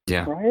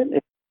 Yeah. Right?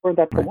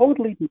 What would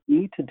lead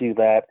me to do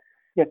that?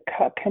 Yeah.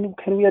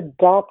 Can we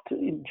adopt,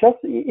 just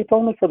if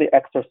only for the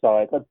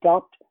exercise,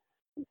 adopt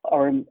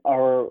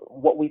our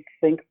what we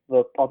think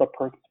the other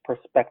person's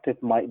perspective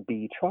might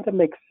be. Try to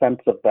make sense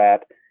of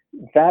that.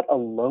 That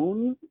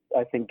alone,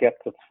 I think, gets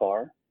us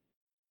far.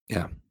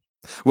 Yeah.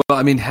 Well,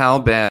 I mean, how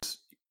bad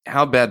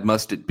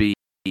must it be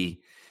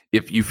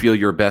if you feel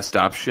your best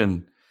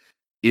option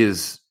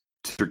is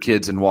to your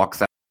kids and walk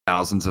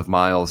thousands of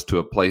miles to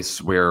a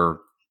place where,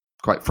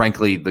 quite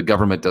frankly, the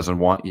government doesn't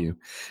want you?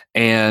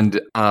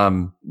 And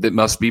that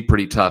must be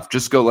pretty tough.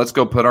 Let's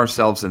go put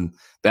ourselves in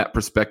that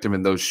perspective,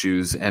 in those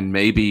shoes, and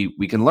maybe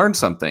we can learn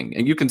something.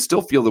 And you can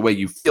still feel the way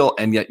you feel,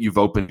 and yet you've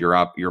opened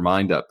your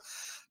mind up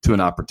to an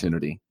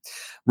opportunity.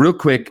 Real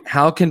quick,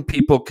 how can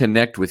people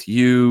connect with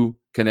you,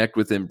 connect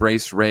with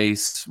Embrace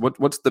Race?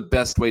 What's the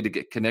best way to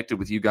get connected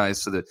with you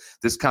guys so that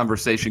this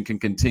conversation can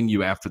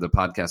continue after the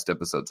podcast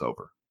episode's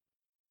over?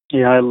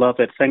 Yeah, I love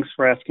it. Thanks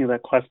for asking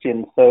that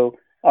question. So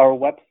our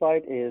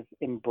website is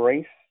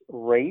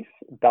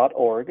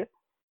embracerace.org,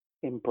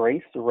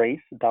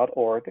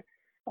 embracerace.org.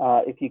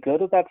 If you go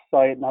to that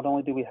site, not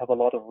only do we have a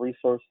lot of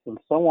resources and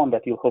so on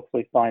that you'll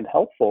hopefully find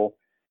helpful,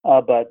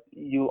 but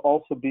you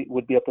also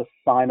would be able to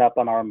sign up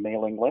on our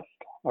mailing list,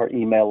 our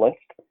email list.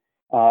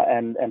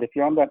 And if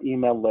you're on that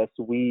email list,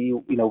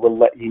 we'll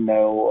let you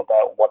know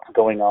about what's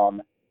going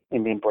on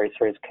in the Embrace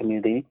Race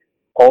community.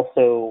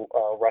 Also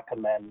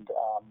recommend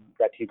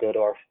that you go to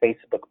our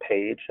Facebook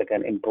page,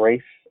 again,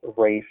 Embrace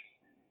Race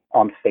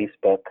on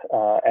Facebook.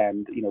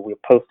 And we're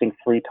posting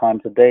 3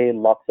 times a day,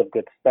 lots of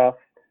good stuff.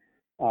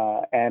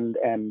 And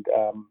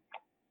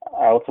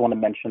I also want to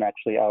mention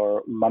actually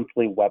our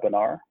monthly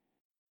webinar,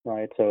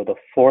 right? So the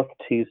 4th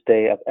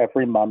Tuesday of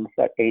every month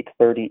at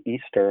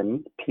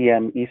 8:30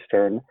 p.m.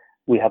 Eastern,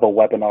 we have a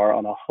webinar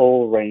on a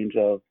whole range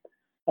of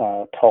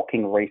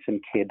talking race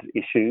and kids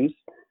issues.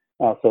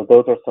 So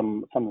those are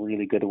some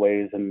really good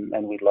ways, and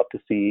we'd love to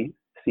see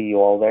you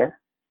all there.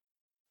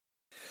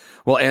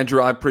 Well,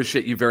 Andrew, I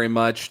appreciate you very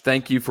much.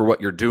 Thank you for what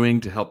you're doing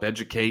to help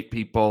educate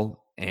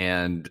people,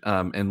 and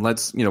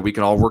let's, we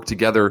can all work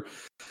together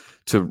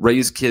to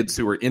raise kids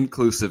who are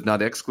inclusive,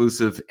 not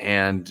exclusive,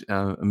 and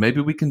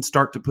maybe we can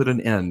start to put an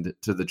end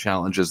to the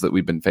challenges that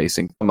we've been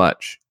facing so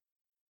much.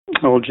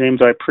 Well,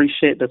 James, I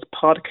appreciate this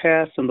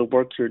podcast and the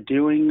work you're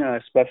doing,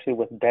 especially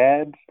with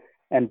dads,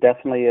 and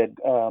definitely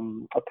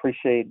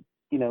appreciate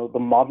the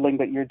modeling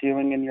that you're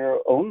doing in your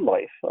own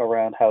life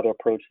around how to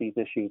approach these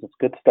issues. It's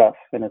good stuff,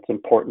 and it's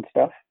important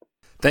stuff.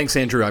 Thanks,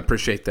 Andrew. I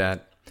appreciate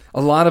that.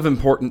 A lot of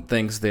important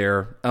things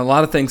there, a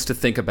lot of things to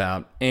think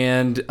about.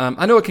 And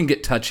I know it can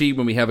get touchy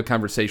when we have a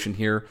conversation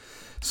here.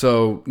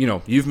 So,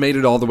 you've made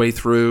it all the way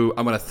through.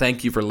 I want to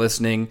thank you for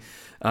listening.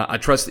 I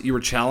trust that you were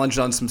challenged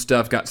on some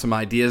stuff, got some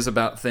ideas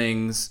about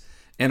things,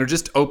 and are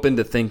just open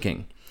to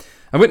thinking.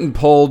 I went and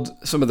pulled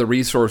some of the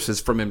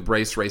resources from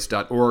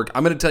embracerace.org.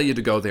 I'm going to tell you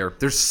to go there.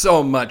 There's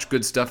so much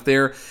good stuff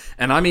there.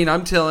 And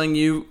I'm telling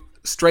you,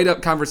 straight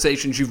up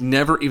conversations you've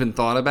never even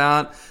thought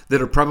about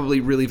that are probably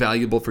really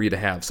valuable for you to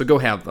have. So go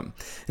have them.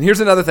 And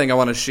here's another thing I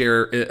want to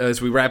share as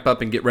we wrap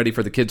up and get ready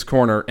for the Kids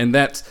Corner. And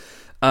that's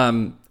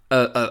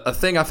a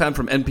thing I found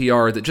from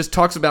NPR that just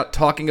talks about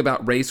talking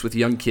about race with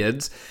young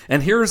kids.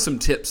 And here are some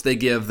tips they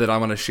give that I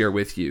want to share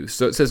with you.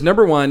 So it says,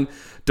 number one,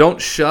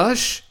 don't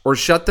shush or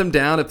shut them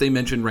down if they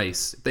mention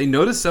race. If they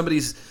notice somebody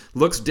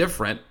looks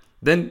different,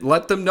 then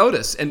let them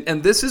notice.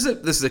 And this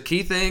is a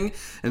key thing,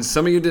 and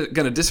some of you are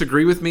going to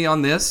disagree with me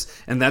on this,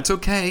 and that's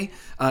okay,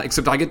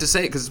 except I get to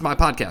say it because it's my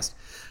podcast.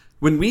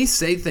 When we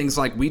say things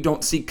like we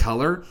don't see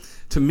color,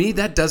 to me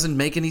that doesn't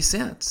make any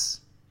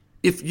sense.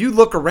 If you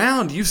look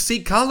around, you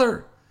see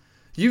color.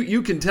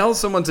 You can tell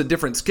someone's a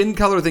different skin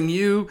color than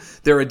you.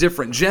 They're a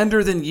different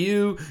gender than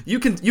you.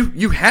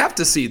 You have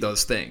to see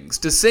those things.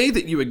 To say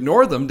that you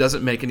ignore them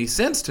doesn't make any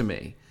sense to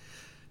me.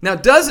 Now,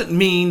 it doesn't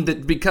mean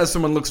that because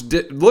someone looks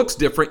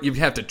different, you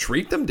have to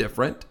treat them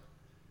different.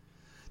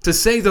 To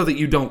say, though, that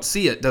you don't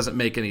see it doesn't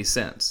make any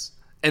sense.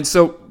 And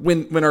so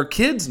when our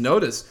kids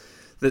notice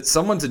that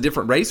someone's a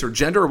different race or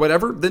gender or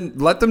whatever, then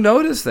let them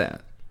notice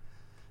that.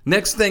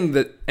 Next thing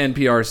that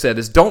NPR said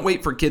is don't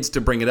wait for kids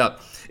to bring it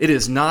up. It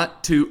is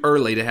not too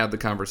early to have the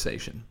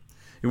conversation.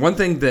 And one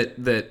thing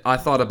that I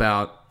thought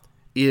about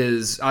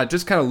is I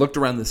just kind of looked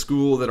around the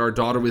school that our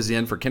daughter was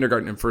in for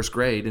kindergarten and first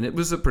grade, and it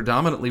was a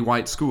predominantly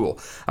white school.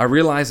 I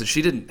realized that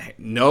she didn't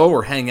know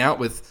or hang out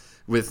with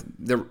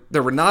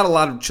there were not a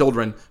lot of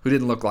children who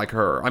didn't look like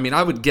her. I mean,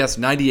 I would guess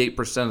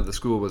 98% of the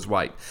school was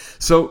white.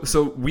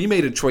 So we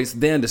made a choice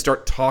then to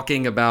start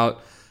talking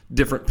about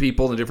different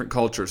people and different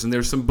cultures, and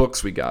there's some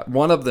books we got.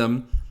 One of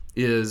them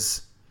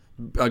is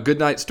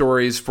Goodnight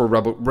Stories for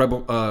Rebel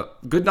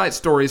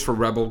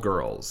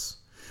Girls.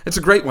 It's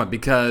a great one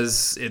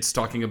because it's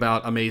talking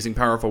about amazing,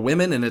 powerful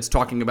women, and it's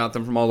talking about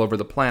them from all over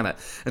the planet.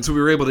 And so we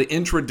were able to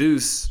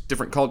introduce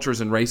different cultures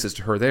and races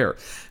to her there.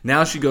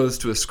 Now she goes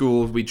to a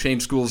school. We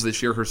changed schools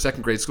this year. Her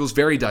second grade school is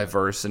very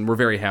diverse, and we're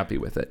very happy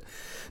with it.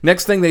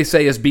 Next thing they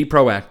say is be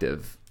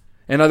proactive.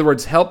 In other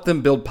words, help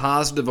them build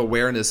positive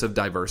awareness of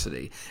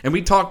diversity. And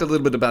we talked a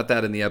little bit about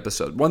that in the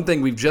episode. One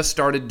thing we've just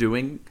started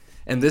doing,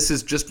 and this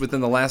is just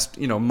within the last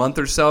month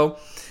or so,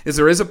 is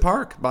there is a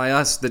park by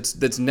us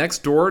that's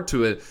next door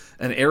to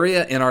an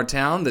area in our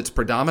town that's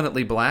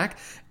predominantly black.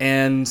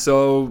 And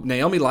so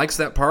Naomi likes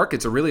that park.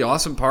 It's a really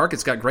awesome park.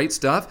 It's got great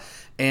stuff.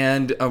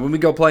 And when we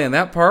go play in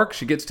that park,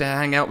 she gets to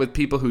hang out with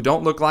people who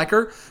don't look like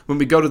her. When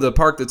we go to the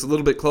park that's a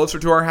little bit closer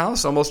to our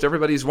house, almost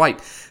everybody's white.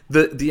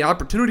 The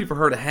opportunity for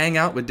her to hang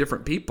out with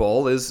different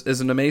people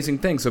is an amazing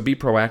thing. So be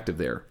proactive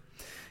there.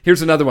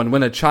 Here's another one.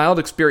 When a child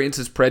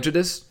experiences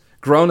prejudice,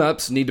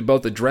 grown-ups need to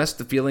both address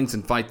the feelings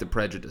and fight the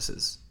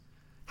prejudices.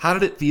 How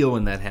did it feel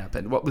when that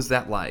happened? What was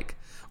that like?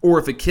 Or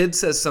if a kid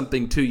says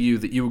something to you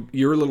that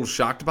you're a little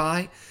shocked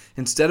by,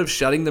 instead of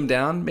shutting them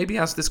down, maybe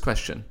ask this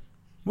question.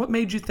 What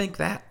made you think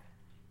that?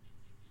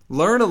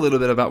 Learn a little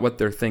bit about what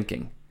they're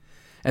thinking.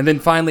 And then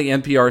finally,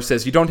 NPR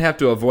says you don't have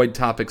to avoid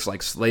topics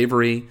like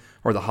slavery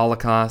or the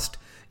Holocaust.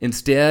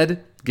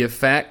 Instead, give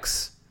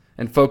facts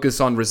and focus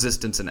on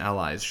resistance and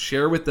allies.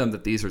 Share with them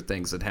that these are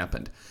things that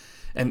happened.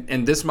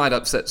 And this might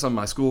upset some of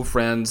my school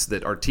friends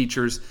that are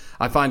teachers.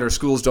 I find our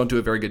schools don't do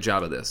a very good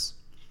job of this,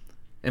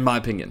 in my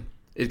opinion.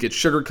 It gets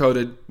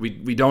sugar-coated.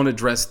 We don't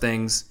address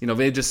things.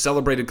 They just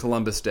celebrated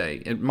Columbus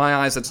Day. In my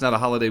eyes, that's not a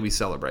holiday we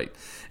celebrate.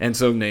 And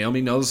so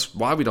Naomi knows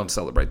why we don't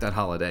celebrate that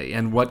holiday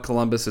and what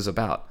Columbus is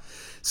about.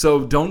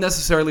 So don't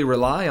necessarily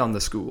rely on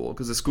the school,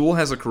 because the school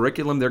has a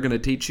curriculum they're going to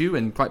teach you,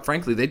 and quite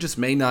frankly, they just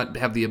may not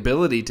have the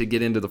ability to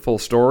get into the full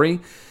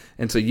story,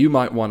 and so you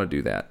might want to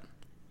do that.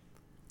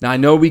 Now, I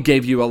know we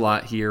gave you a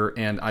lot here,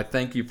 and I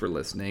thank you for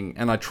listening,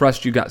 and I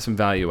trust you got some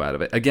value out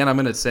of it. Again, I'm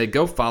going to say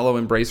go follow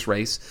Embrace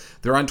Race.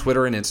 They're on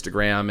Twitter and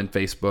Instagram and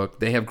Facebook.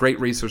 They have great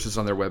resources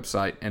on their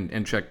website,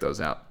 and check those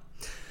out.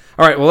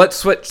 All right, well, let's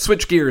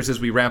switch gears as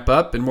we wrap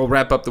up, and we'll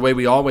wrap up the way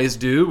we always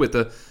do with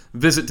a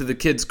visit to the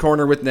Kids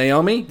Corner with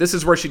Naomi. This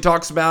is where she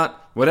talks about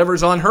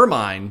whatever's on her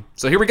mind.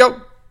 So here we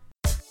go.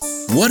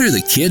 What are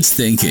the kids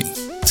thinking?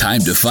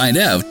 Time to find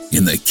out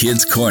in the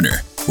Kids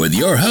Corner with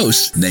your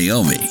host,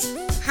 Naomi.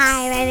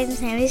 Hi, my name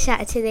is Naomi Shaw.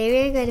 Today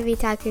we're going to be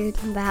talking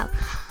about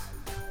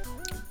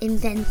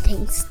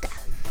inventing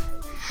stuff.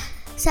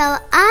 So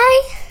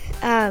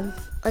I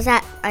was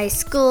at my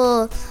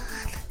school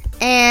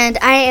and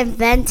I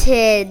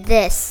invented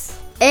this.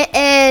 It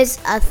is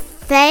a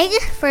thing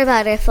for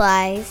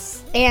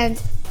butterflies,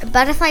 and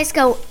butterflies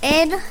go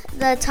in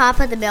the top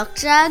of the milk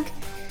jug,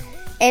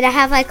 and I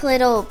have like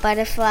little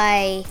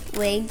butterfly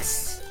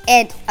wings,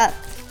 and I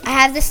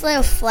have this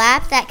little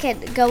flap that can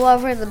go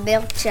over the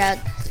milk jug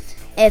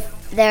if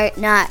they're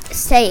not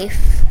safe.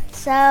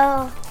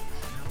 So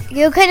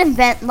you can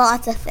invent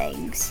lots of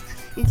things.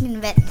 You can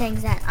invent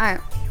things that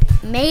aren't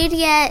made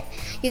yet.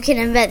 You can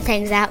invent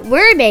things that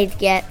were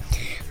made yet,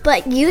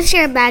 but use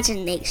your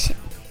imagination.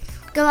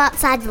 Go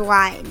outside the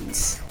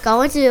lines.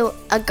 Go into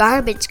a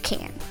garbage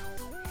can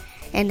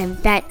and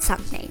invent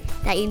something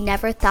that you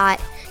never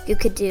thought you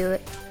could do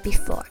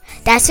before.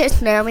 That's it,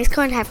 Naomi's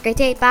Corner. Have a great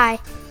day. Bye.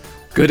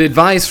 Good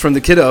advice from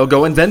the kiddo.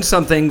 Go invent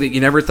something that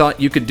you never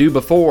thought you could do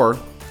before.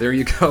 There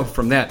you go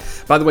from that.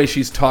 By the way,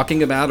 she's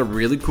talking about a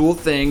really cool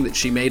thing that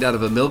she made out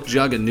of a milk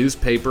jug and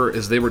newspaper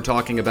as they were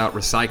talking about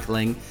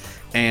recycling.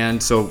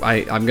 And so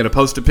I'm going to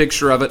post a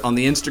picture of it on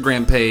the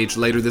Instagram page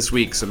later this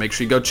week. So make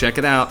sure you go check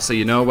it out so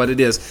you know what it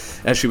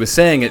is. As she was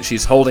saying it,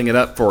 she's holding it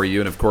up for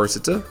you. And of course,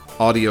 it's an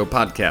audio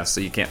podcast,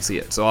 so you can't see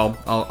it. So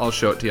I'll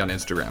show it to you on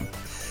Instagram.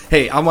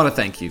 Hey, I want to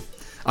thank you.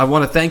 I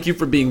want to thank you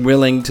for being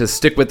willing to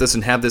stick with us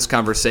and have this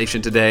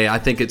conversation today. I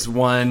think it's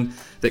one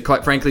that,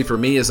 quite frankly, for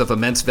me is of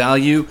immense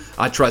value.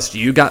 I trust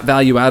you got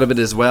value out of it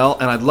as well,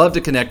 and I'd love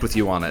to connect with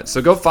you on it.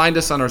 So go find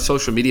us on our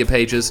social media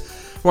pages.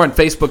 We're on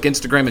Facebook,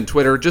 Instagram, and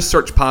Twitter. Just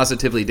search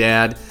Positively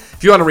Dad. If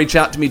you want to reach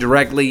out to me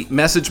directly,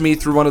 message me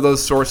through one of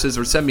those sources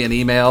or send me an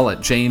email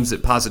at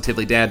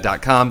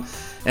james@positivelydad.com,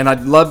 and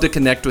I'd love to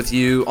connect with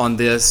you on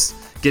this.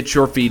 Get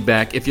your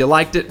feedback. If you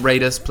liked it,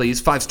 rate us,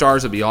 please. 5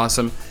 stars would be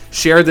awesome.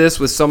 Share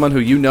this with someone who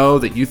you know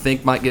that you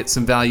think might get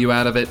some value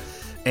out of it,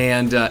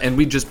 and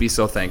we'd just be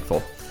so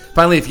thankful.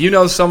 Finally, if you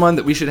know someone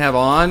that we should have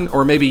on,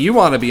 or maybe you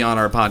want to be on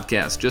our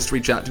podcast, just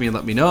reach out to me and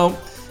let me know,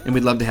 and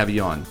we'd love to have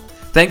you on.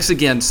 Thanks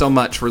again so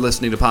much for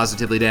listening to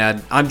Positively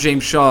Dad. I'm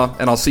James Shaw,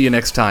 and I'll see you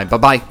next time.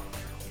 Bye-bye.